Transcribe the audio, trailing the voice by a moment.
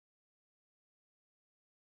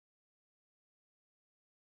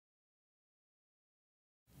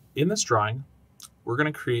In this drawing, we're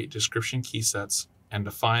going to create description key sets and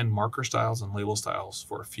define marker styles and label styles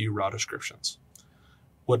for a few raw descriptions.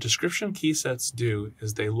 What description key sets do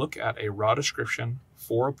is they look at a raw description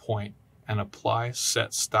for a point and apply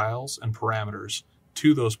set styles and parameters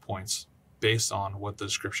to those points based on what the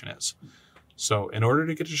description is. So in order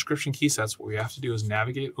to get description key sets, what we have to do is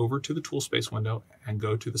navigate over to the tool space window and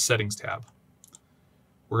go to the settings tab.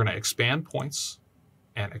 We're going to expand points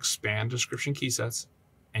and expand description key sets,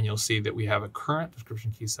 and you'll see that we have a current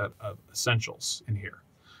description key set of essentials in here.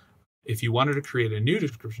 If you wanted to create a new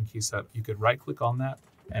description key set, you could right click on that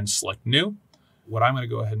and select new. What I'm going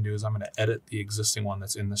to go ahead and do is I'm going to edit the existing one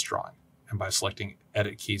that's in this drawing, and by selecting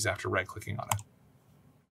edit keys after right clicking on it.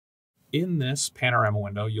 In this panorama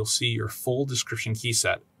window, you'll see your full description key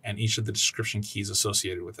set and each of the description keys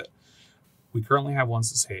associated with it. We currently have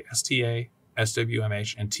ones that say STA,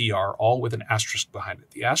 SWMH, and TR, all with an asterisk behind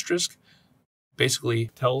it. The asterisk basically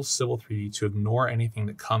tells Civil 3D to ignore anything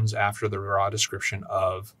that comes after the raw description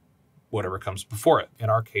of whatever comes before it. In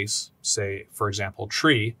our case, say, for example,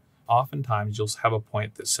 tree, oftentimes you'll have a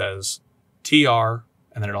point that says TR,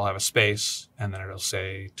 and then it'll have a space, and then it'll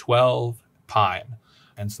say 12 pine.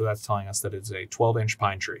 And so that's telling us that it's a 12-inch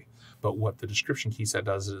pine tree. But what the description key set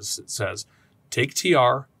does is it says, take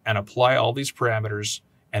TR and apply all these parameters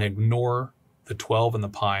and ignore the 12 and the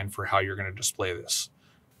pine for how you're going to display this.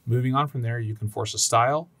 Moving on from there, you can force a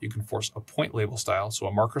style, you can force a point label style, so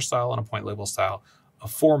a marker style and a point label style, a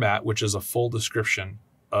format, which is a full description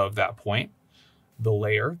of that point, the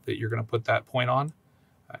layer that you're going to put that point on,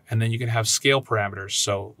 and then you can have scale parameters.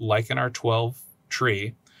 So like in our 12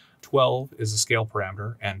 tree, 12 is a scale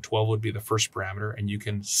parameter, and 12 would be the first parameter, and you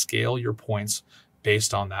can scale your points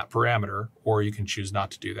based on that parameter, or you can choose not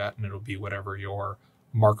to do that, and it'll be whatever your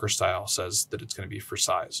marker style says that it's going to be for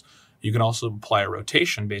size. You can also apply a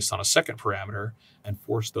rotation based on a second parameter and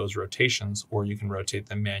force those rotations, or you can rotate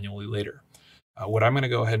them manually later. What I'm going to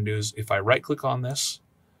go ahead and do is if I right click on this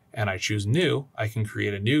and I choose new, I can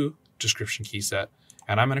create a new description key set,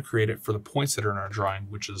 and I'm going to create it for the points that are in our drawing,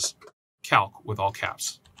 which is calc with all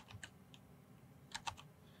caps.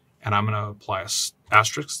 And I'm going to apply an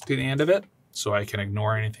asterisk to the end of it so I can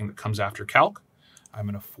ignore anything that comes after calc. I'm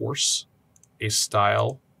going to force a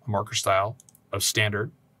style, a marker style of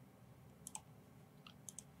standard.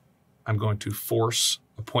 I'm going to force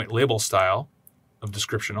a point label style of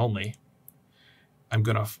description only. I'm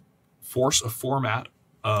going to force a format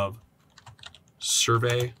of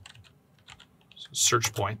survey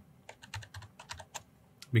search point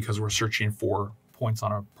because we're searching for points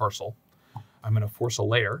on a parcel. I'm going to force a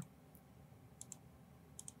layer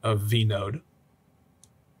of vnode.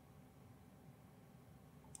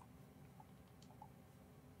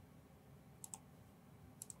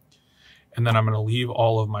 And then I'm going to leave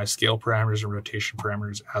all of my scale parameters and rotation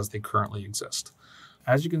parameters as they currently exist.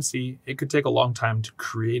 As you can see, it could take a long time to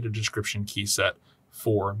create a description key set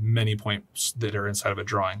for many points that are inside of a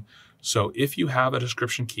drawing. So if you have a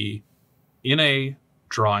description key in a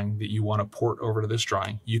drawing that you want to port over to this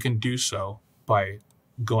drawing, you can do so by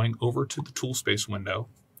going over to the tool space window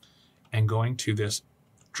and going to this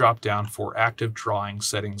drop down for active drawing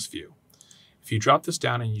settings view. If you drop this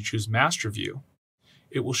down and you choose master view,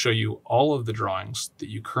 it will show you all of the drawings that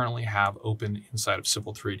you currently have open inside of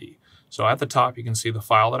Civil 3D. So at the top, you can see the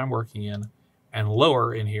file that I'm working in, and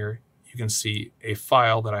lower in here, you can see a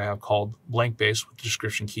file that I have called blank base with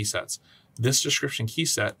description key sets. This description key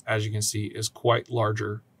set, as you can see, is quite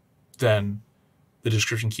larger than the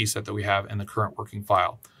description key set that we have in the current working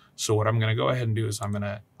file. So what I'm going to go ahead and do is I'm going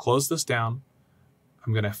to close this down.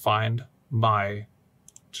 I'm going to find my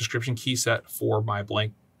description key set for my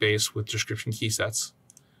blank base with description key sets.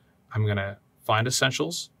 I'm going to find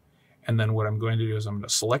essentials, and then what I'm going to do is I'm going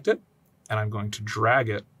to select it, and I'm going to drag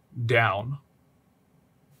it down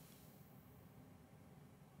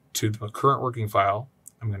to the current working file.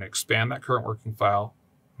 I'm going to expand that current working file.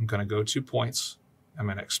 I'm going to go to points. I'm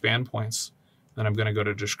going to expand points. Then I'm going to go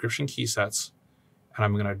to description key sets, and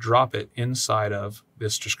I'm going to drop it inside of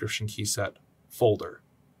this description key set folder.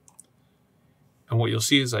 And what you'll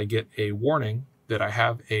see is I get a warning that I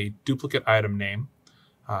have a duplicate item name.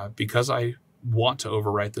 Because I want to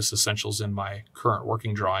overwrite this essentials in my current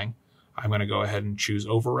working drawing, I'm going to go ahead and choose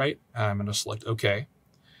overwrite, and I'm going to select OK.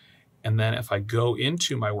 And then if I go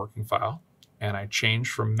into my working file and I change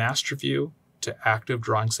from master view to active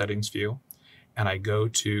drawing settings view, and I go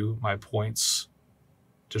to my points,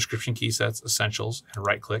 description key sets, essentials, and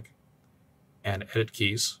right click and edit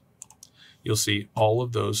keys, you'll see all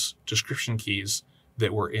of those description keys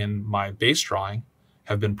that were in my base drawing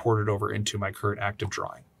have been ported over into my current active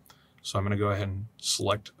drawing. So I'm going to go ahead and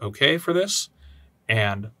select OK for this.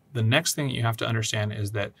 And The next thing you have to understand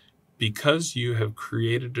is that because you have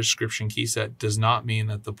created a description key set does not mean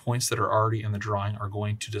that the points that are already in the drawing are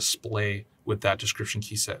going to display with that description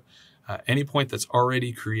key set. Any point that's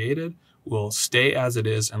already created will stay as it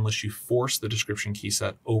is unless you force the description key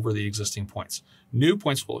set over the existing points. New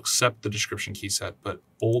points will accept the description key set, but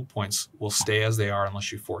old points will stay as they are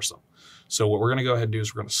unless you force them. So what we're going to go ahead and do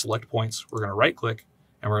is we're going to select points. We're going to right click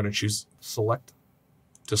and we're going to choose select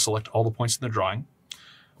to select all the points in the drawing.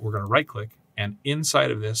 We're going to right click, and inside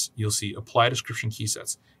of this, you'll see apply description key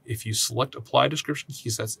sets. If you select apply description key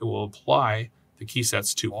sets, it will apply the key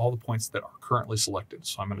sets to all the points that are currently selected.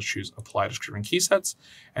 So I'm going to choose apply description key sets.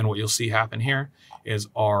 And what you'll see happen here is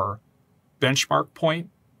our benchmark point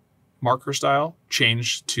marker style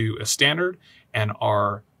changed to a standard, and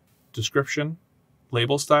our description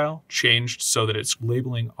label style changed so that it's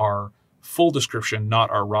labeling our full description, not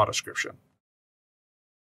our raw description.